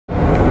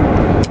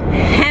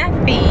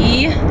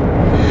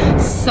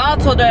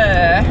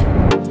Saturday.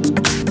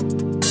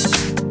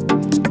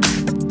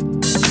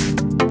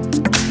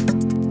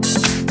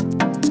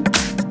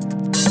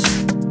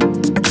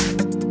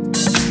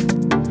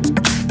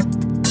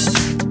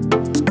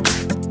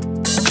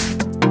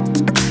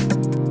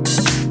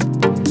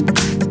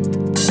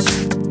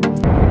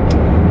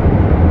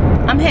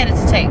 I'm headed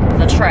to take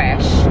the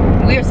trash.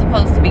 We're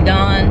supposed to be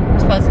gone. We're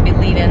supposed to be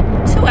leaving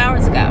 2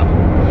 hours ago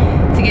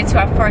to get to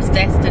our first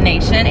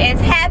destination.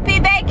 It's happy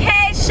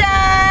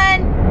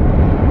vacation!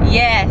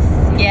 Yes,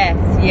 yes,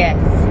 yes.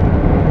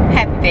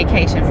 Happy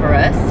vacation for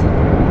us.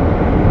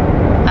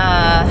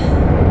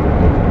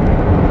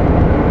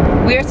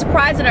 We're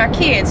surprising our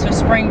kids for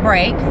spring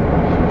break.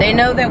 They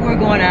know that we're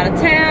going out of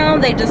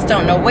town. They just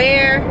don't know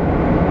where.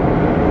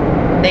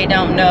 They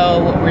don't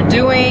know what we're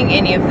doing,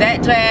 any of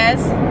that jazz.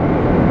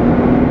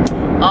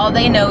 All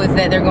they know is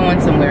that they're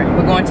going somewhere.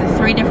 We're going to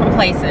 3 different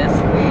places.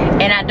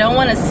 And I don't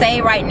want to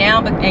say right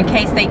now, but in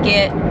case they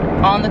get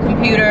on the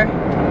computer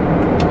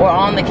or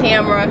on the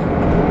camera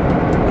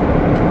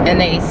and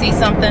they see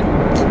something.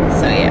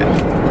 So yeah.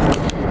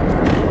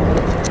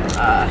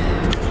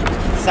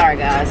 Sorry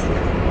guys.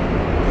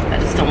 I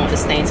just don't want the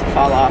stain to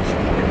fall off.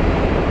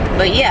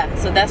 But yeah,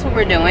 so that's what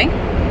we're doing.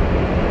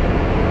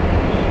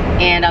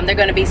 And they're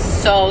going to be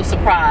so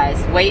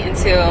surprised. Wait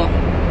until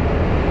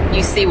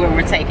you see where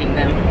we're taking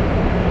them.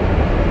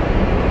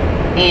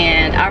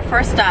 And our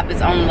first stop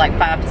is only like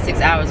 5 to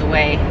 6 hours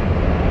away.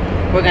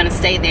 We're gonna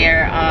stay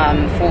there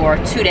for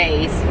 2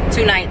 days,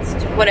 2 nights,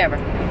 whatever,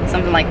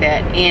 something like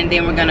that. And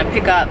then we're gonna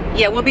pick up,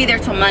 yeah, we'll be there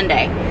till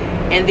Monday.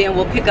 And then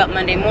we'll pick up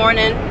Monday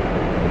morning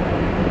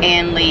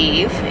and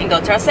leave and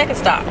go to our second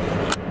stop.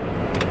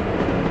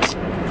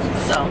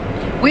 So,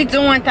 we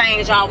doing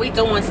things, y'all. We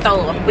doing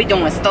stuff. We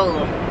doing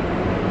stuff.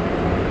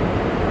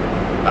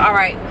 All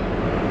right,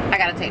 I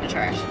gotta take the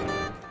trash.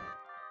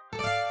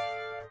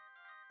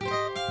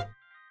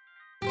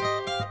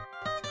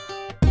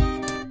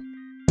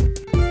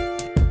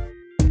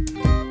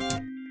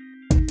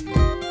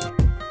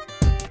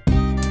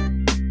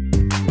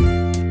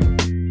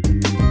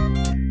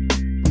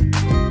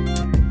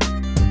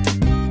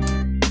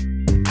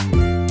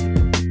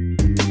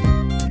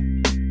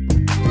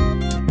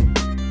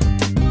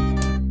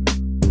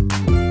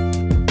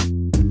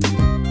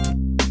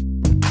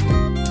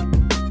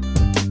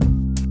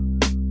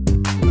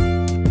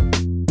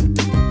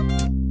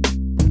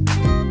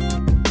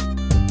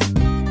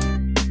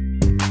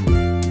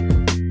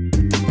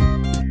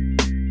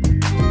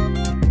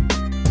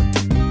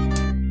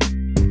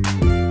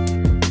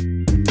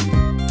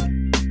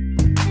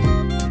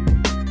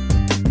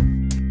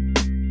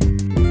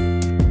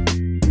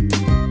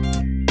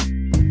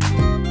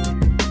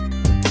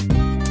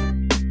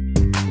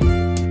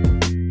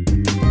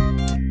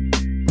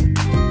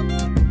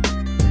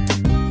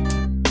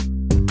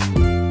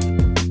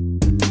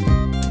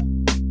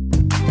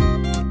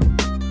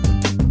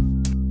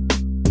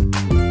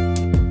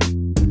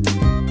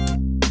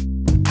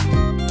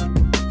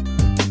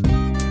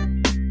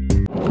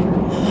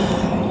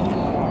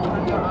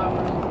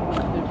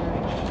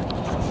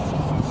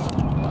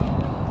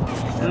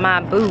 My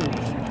boo.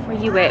 Where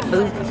you at,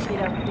 boo?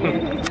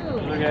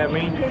 Look at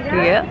me?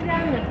 Yep.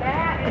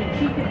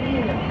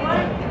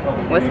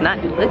 What's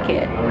not to look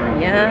at?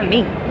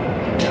 Yummy.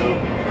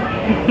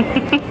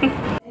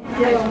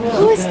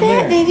 Who is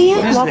that,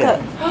 Vivian? Walk up.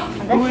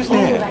 Who is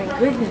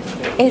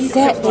that? Is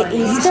that the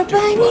Easter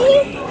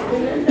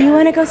Bunny? You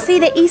want to go see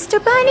the Easter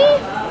Bunny?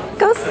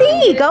 Go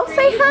see. Go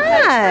say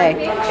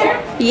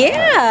hi.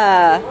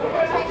 Yeah.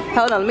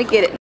 Hold on, let me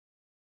get it.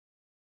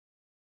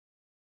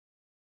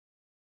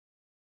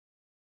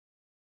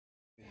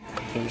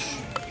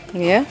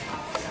 Yeah.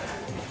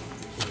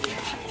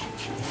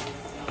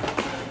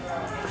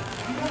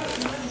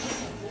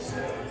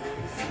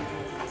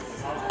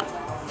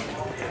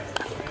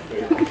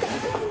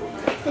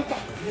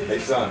 Hey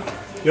son.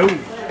 Yo.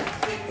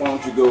 Why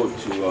don't you go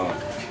to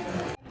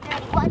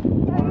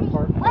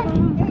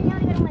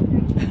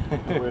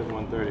Where's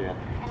 130 at?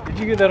 Did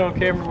you get that on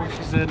camera where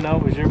she said no?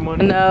 Was your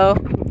money? No,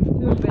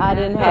 I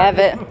didn't have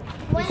it.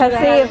 Cause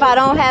see, if I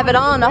don't have it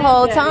on the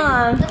whole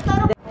time.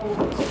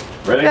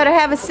 Ready? You better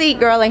have a seat,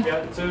 girlie.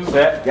 Got two.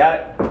 Set. Got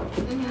it.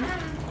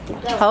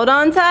 Hold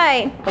on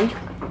tight. I'm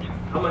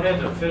gonna head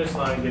to the finish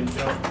line and get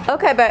jumped.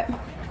 Okay, but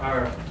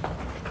Alright.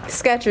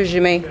 Skechers,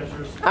 you mean?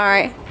 All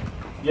right.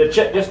 Yeah,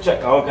 check. Just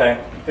check. Okay.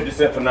 50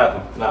 cents for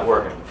nothing. Not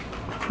working.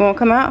 Won't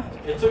come out?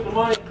 It took the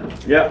money.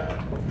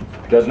 Yep.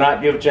 Does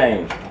not give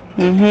change.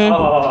 Mm-hmm.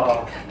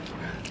 Oh.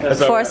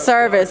 That's For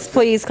service,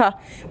 please call.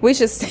 We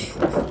should.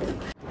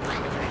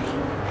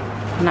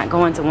 I'm not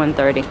going to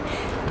 130.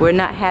 We're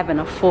not having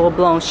a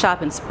full-blown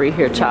shopping spree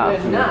here,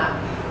 child.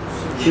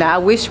 Now I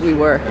wish we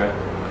were.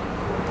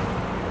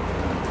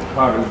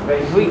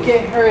 If we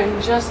get her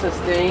in justice,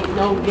 there ain't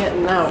no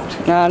getting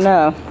out. I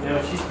know.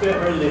 Yeah, she spent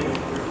her living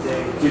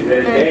 3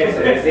 days.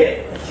 That's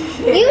it.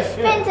 You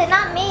spent it,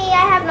 not me.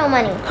 I have no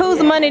money.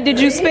 Whose money did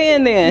you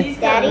spend then?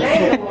 Daddy.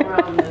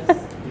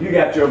 You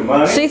got your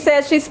money. She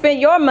said she spent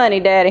your money,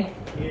 Daddy.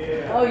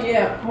 Yeah. Oh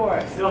yeah, of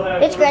course.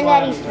 It's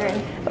Granddaddy's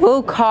turn.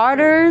 Ooh,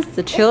 Carter's,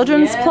 the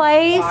children's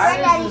place.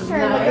 Granddaddy's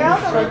turn. The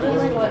girls are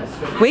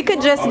doing. We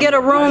could just get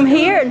a room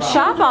here and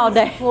shop all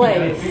day.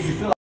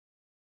 Place.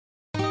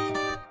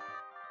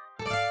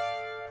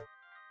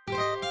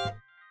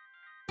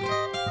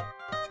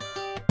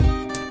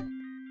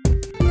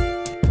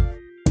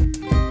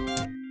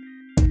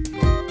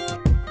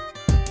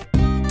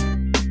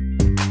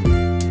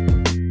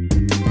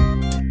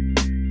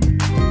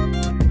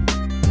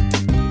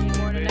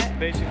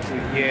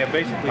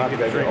 Basically get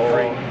a drink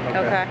free.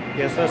 Okay.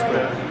 Yes, that's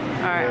good.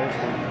 All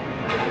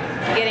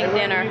right. Getting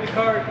dinner. Need the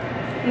card.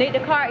 Need the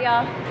cart,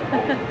 y'all.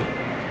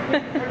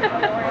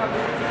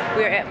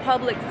 We're at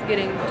Publix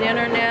getting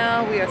dinner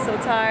now. We are so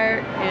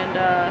tired, and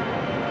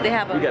they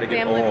have a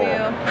family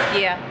meal.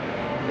 Yeah,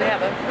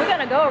 we're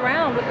gonna go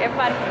around with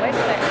everybody. Wait a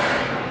second.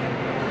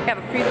 We have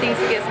a few things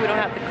to get, so we don't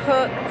have to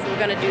cook. So we're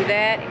gonna do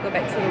that and go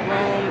back to the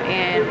room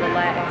and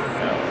relax.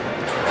 So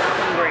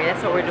hungry.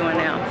 That's what we're doing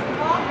now.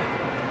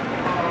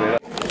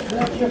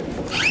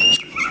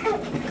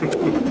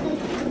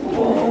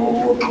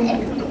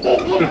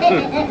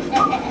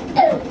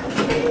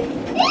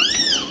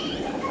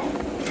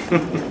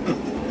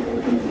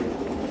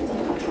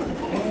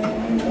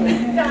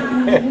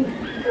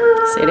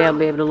 See, they'll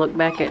be able to look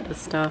back at the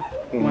stuff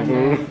one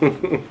day.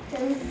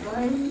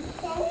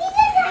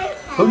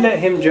 Who let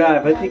him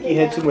drive? I think he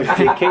had too much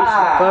vacation.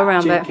 Go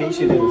around back.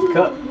 Vacation in his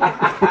cup.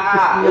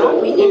 No,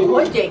 we didn't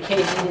put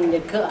vacation in the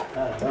cup.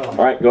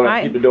 All right, go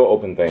ahead. Keep the door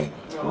open thing.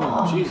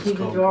 Oh, keep the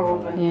door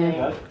open.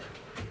 Yeah.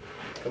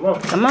 Come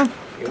on. Come on.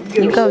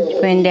 You go,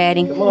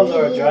 Granddaddy. Come on,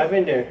 Laura. Drive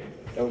in there.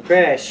 Don't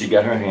crash. She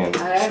got her hand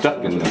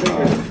stuck in the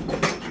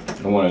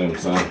one of them,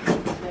 son.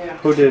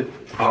 Who did?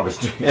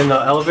 August. In the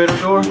elevator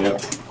door?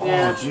 Yep.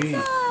 Yeah. Oh, geez.